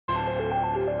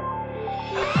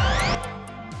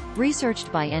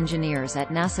Researched by engineers at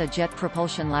NASA Jet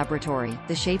Propulsion Laboratory,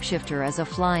 the Shapeshifter is a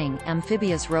flying,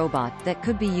 amphibious robot that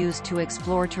could be used to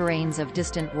explore terrains of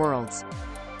distant worlds.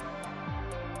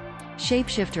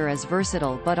 Shapeshifter is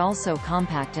versatile but also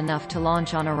compact enough to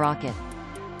launch on a rocket.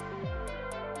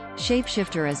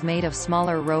 Shapeshifter is made of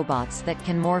smaller robots that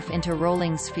can morph into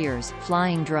rolling spheres,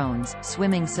 flying drones,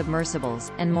 swimming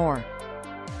submersibles, and more.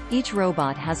 Each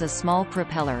robot has a small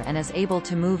propeller and is able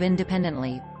to move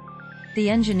independently. The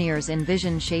engineers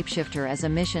envision Shapeshifter as a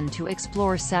mission to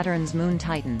explore Saturn's moon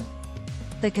Titan.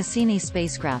 The Cassini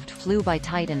spacecraft flew by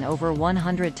Titan over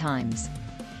 100 times.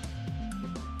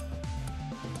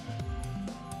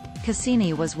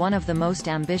 Cassini was one of the most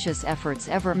ambitious efforts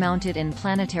ever mounted in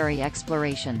planetary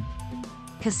exploration.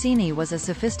 Cassini was a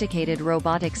sophisticated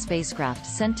robotic spacecraft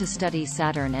sent to study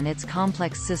Saturn and its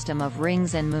complex system of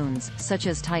rings and moons, such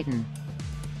as Titan.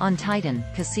 On Titan,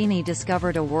 Cassini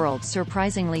discovered a world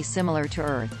surprisingly similar to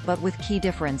Earth, but with key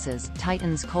differences.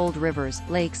 Titan's cold rivers,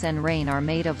 lakes and rain are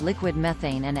made of liquid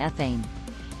methane and ethane.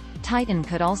 Titan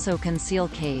could also conceal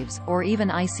caves, or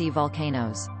even icy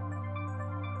volcanoes.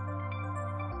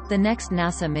 The next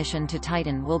NASA mission to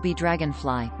Titan will be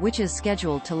Dragonfly, which is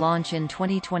scheduled to launch in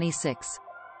 2026.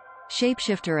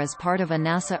 Shapeshifter is part of a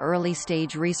NASA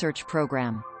early-stage research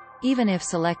program. Even if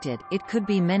selected, it could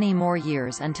be many more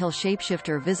years until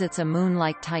Shapeshifter visits a moon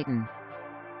like Titan.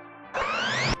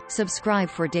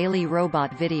 Subscribe for daily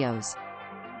robot videos.